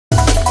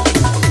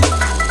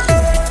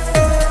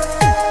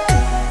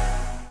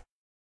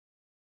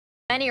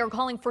Many are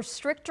calling for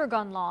stricter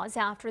gun laws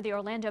after the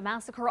Orlando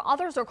massacre.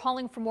 Others are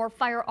calling for more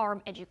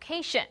firearm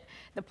education.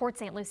 The Port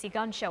St. Lucie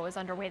Gun Show is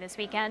underway this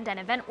weekend, and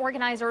event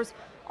organizers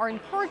are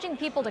encouraging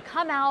people to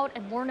come out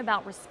and learn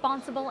about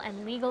responsible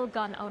and legal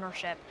gun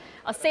ownership.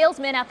 A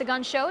salesman at the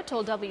gun show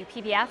told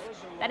WPBF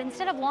that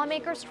instead of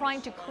lawmakers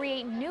trying to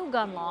create new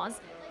gun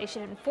laws, they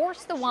should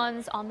enforce the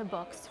ones on the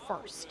books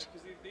first.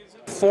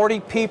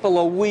 40 people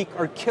a week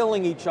are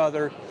killing each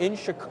other in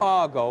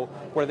Chicago,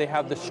 where they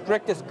have the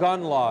strictest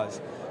gun laws.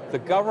 The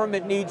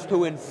government needs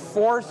to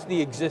enforce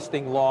the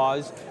existing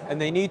laws,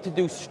 and they need to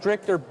do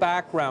stricter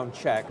background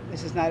check.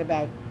 This is not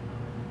about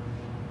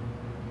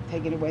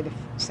taking away the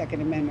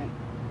Second Amendment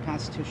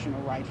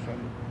constitutional right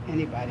from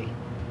anybody.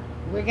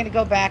 We're going to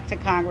go back to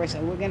Congress,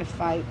 and we're going to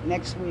fight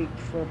next week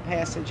for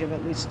passage of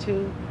at least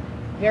 2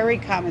 very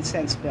common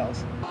sense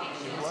bills.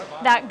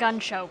 That gun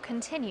show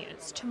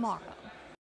continues tomorrow.